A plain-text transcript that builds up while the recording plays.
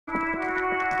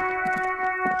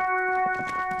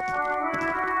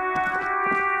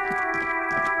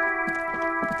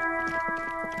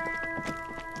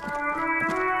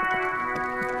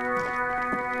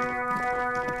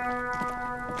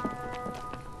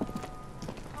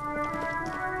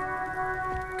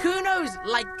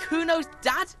like CUNO's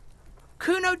dad.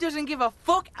 CUNO doesn't give a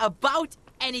fuck about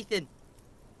anything.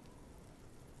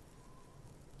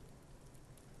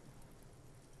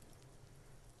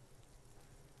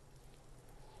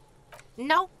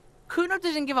 No, CUNO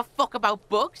doesn't give a fuck about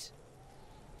bugs.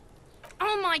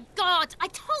 Oh my god, I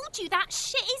told you that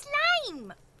shit is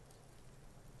lame!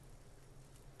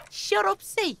 Shut up,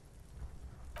 C.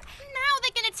 Now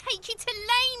they're gonna take you to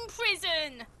lame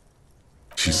prison!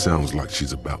 She sounds like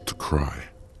she's about to cry,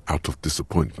 out of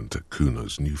disappointment at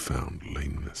CUNO's newfound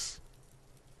lameness.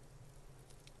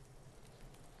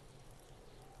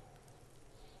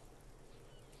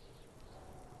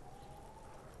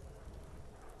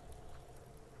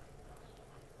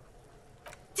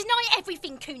 Deny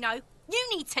everything, CUNO.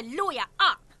 You need to lawyer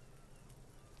up.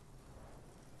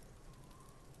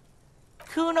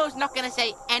 CUNO's not gonna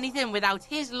say anything without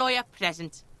his lawyer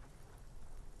present.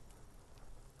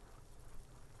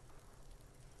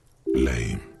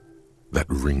 Lame. That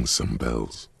rings some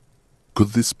bells. Could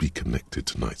this be connected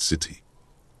to Night City?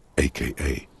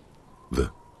 AKA, the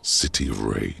City of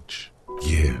Rage.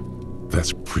 Yeah,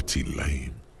 that's pretty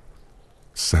lame.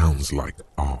 Sounds like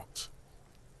art.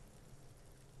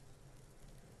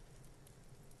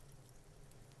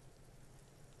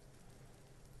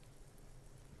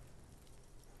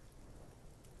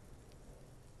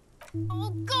 Oh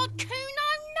god, CUNO,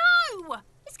 no!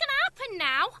 It's gonna happen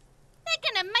now.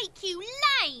 They're gonna make you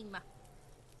lame.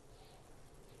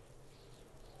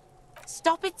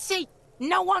 Stop it, C.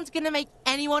 No one's gonna make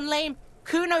anyone lame.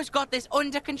 CUNO's got this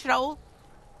under control.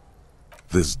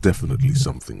 There's definitely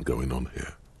something going on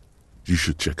here. You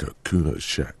should check out CUNO's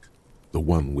shack, the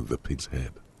one with the pig's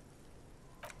head.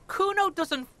 CUNO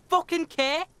doesn't fucking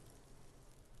care.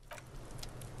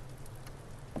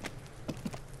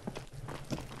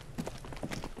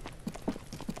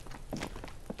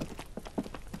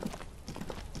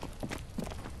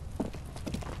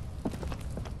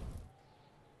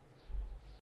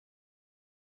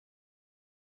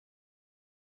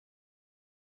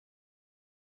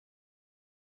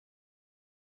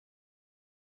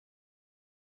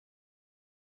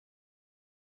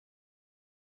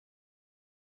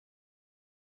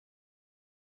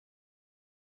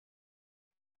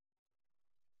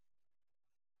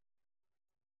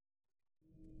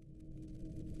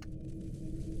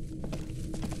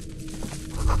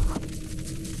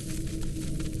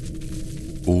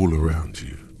 All around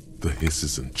you, the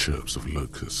hisses and chirps of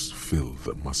locusts fill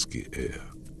the musky air.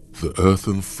 The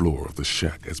earthen floor of the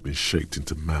shack has been shaped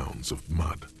into mounds of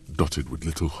mud, dotted with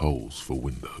little holes for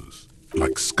windows.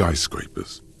 Like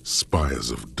skyscrapers, spires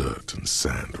of dirt and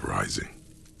sand rising.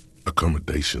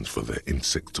 Accommodations for their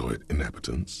insectoid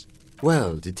inhabitants.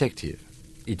 Well, detective,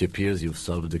 it appears you've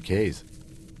solved the case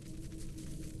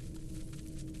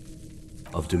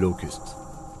of the locusts.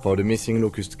 For the missing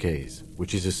locust case,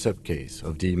 which is a sub-case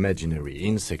of the imaginary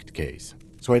insect case.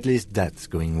 So at least that's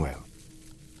going well.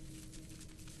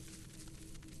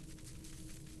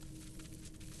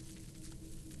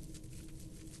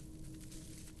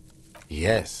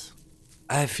 Yes,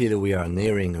 I feel we are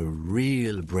nearing a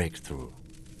real breakthrough.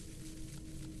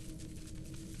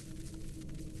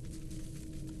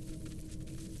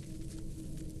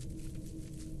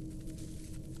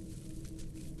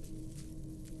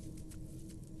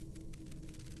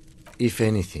 If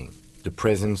anything, the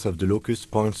presence of the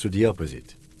locust points to the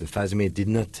opposite. The phasmid did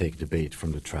not take the bait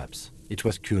from the traps. It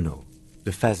was CUNO. The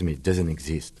phasmid doesn't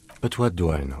exist. But what do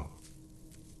I know?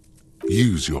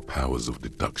 Use your powers of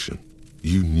deduction.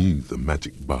 You knew the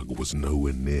magic bug was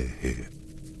nowhere near here.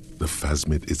 The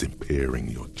phasmid is impairing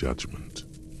your judgment.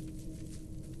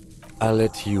 I'll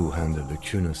let you handle the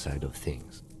CUNO side of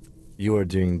things. You are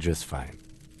doing just fine.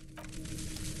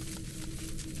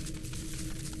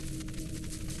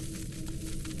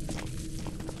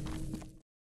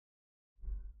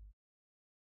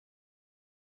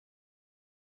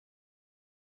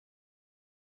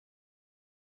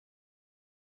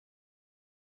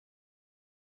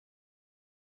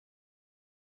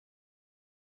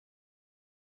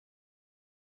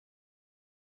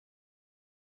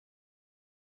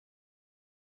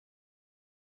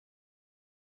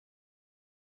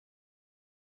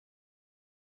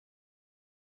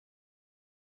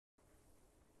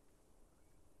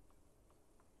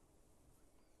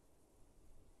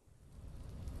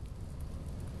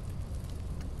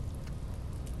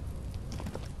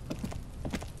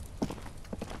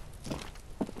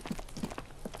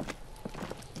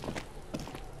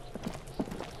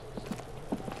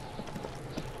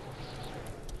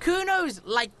 CUNO's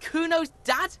like CUNO's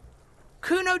dad.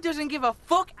 CUNO doesn't give a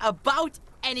fuck about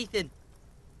anything.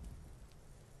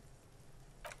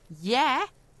 Yeah,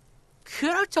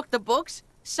 Kuno took the bugs.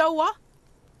 So what?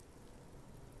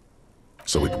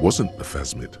 So it wasn't the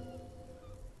phasmid.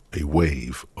 A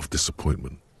wave of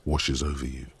disappointment washes over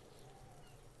you.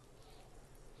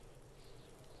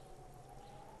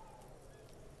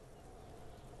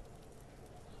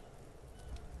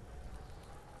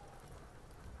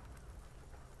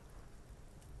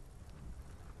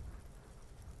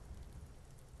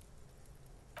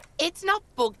 It's not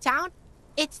Bugtown.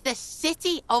 It's the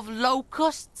city of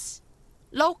locusts.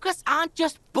 Locusts aren't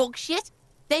just bug shit.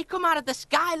 They come out of the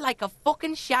sky like a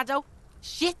fucking shadow.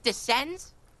 Shit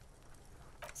descends.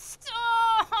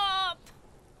 Stop!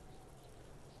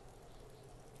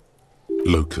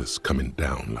 Locusts coming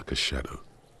down like a shadow.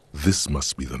 This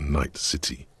must be the night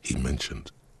city he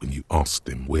mentioned when you asked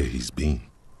him where he's been.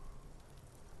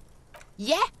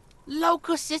 Yeah,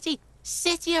 Locust City.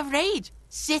 City of rage.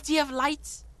 City of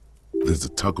lights. There's a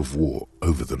tug of war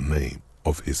over the name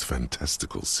of his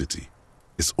fantastical city.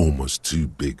 It's almost too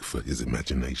big for his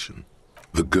imagination.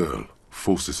 The girl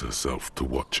forces herself to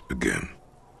watch again,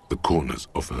 the corners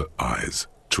of her eyes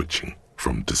twitching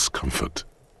from discomfort.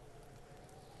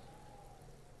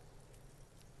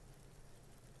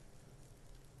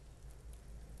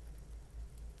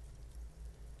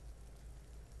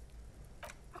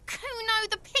 Kuno,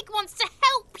 the pig wants to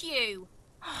help you.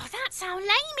 Oh, that's how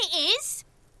lame it is.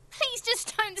 Please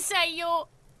just don't say you're...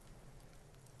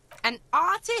 An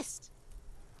artist?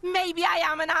 Maybe I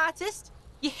am an artist.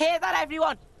 You hear that,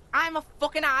 everyone? I'm a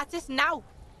fucking artist now.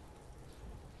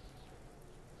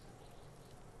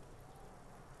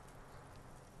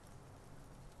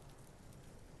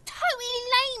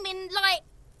 Totally lame in, like,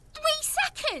 3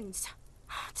 seconds.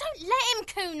 Oh, don't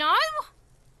let him, Kuno.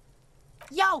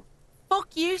 Yo,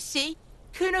 fuck you, see?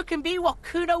 Kuno can be what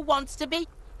Kuno wants to be.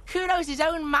 Kuno's his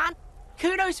own man.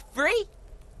 Kuno's free.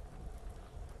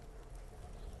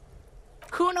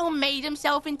 Kuno made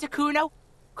himself into Kuno.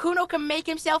 Kuno can make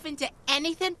himself into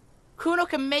anything. Kuno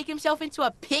can make himself into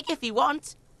a pig if he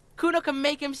wants. Kuno can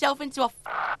make himself into a...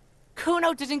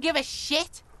 Kuno doesn't give a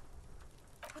shit.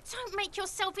 Oh, don't make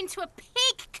yourself into a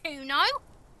pig, Kuno.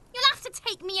 You'll have to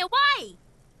take me away.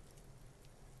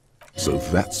 So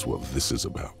that's what this is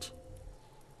about.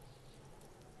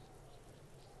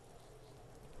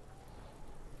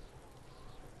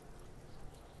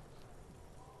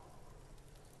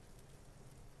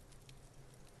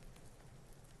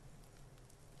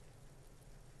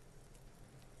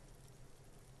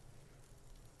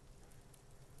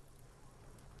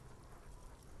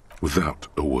 Without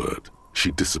a word,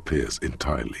 she disappears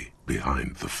entirely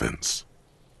behind the fence.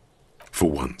 For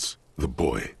once, the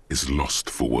boy is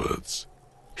lost for words.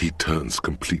 He turns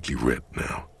completely red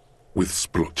now, with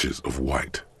splotches of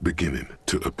white beginning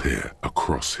to appear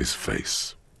across his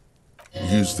face.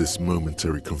 Use this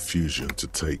momentary confusion to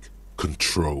take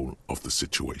control of the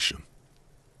situation.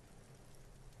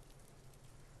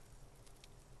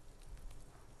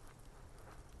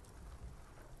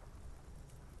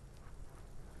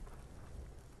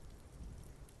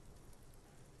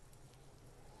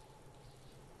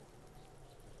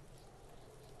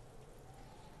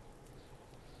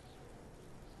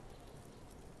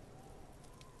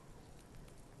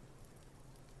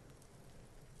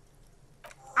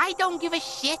 I don't give a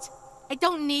shit. I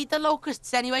don't need the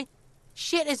locusts anyway.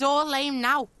 Shit is all lame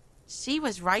now. C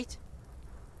was right.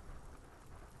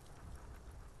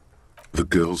 The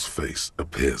girl's face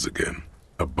appears again,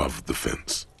 above the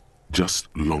fence, just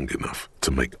long enough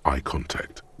to make eye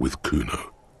contact with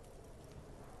Kuno.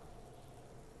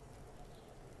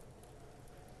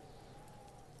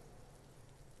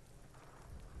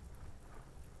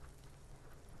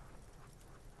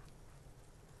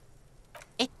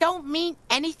 It don't mean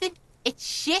anything. It's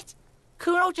shit.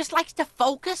 Kuno just likes to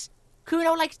focus.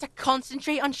 Kuno likes to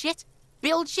concentrate on shit.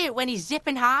 Build shit when he's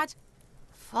zipping hard.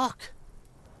 Fuck.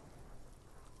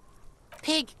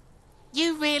 Pig,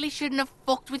 you really shouldn't have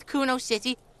fucked with Kuno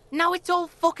City. Now it's all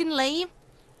fucking lame.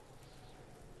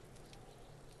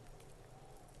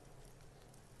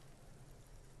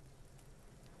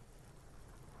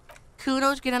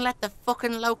 Kuno's gonna let the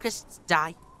fucking locusts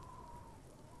die.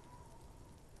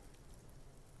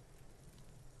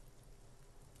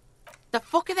 The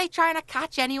fuck are they trying to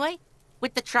catch anyway?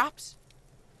 With the traps?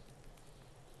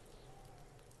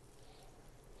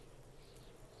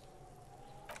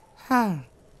 Huh.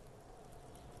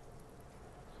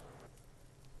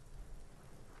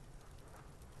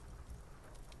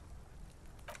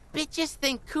 Bitches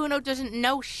think Kuno doesn't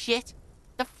know shit.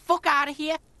 The fuck out of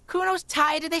here. Kuno's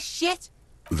tired of this shit.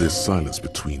 There's silence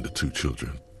between the two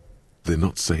children. They're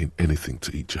not saying anything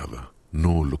to each other,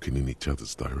 nor looking in each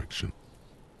other's direction.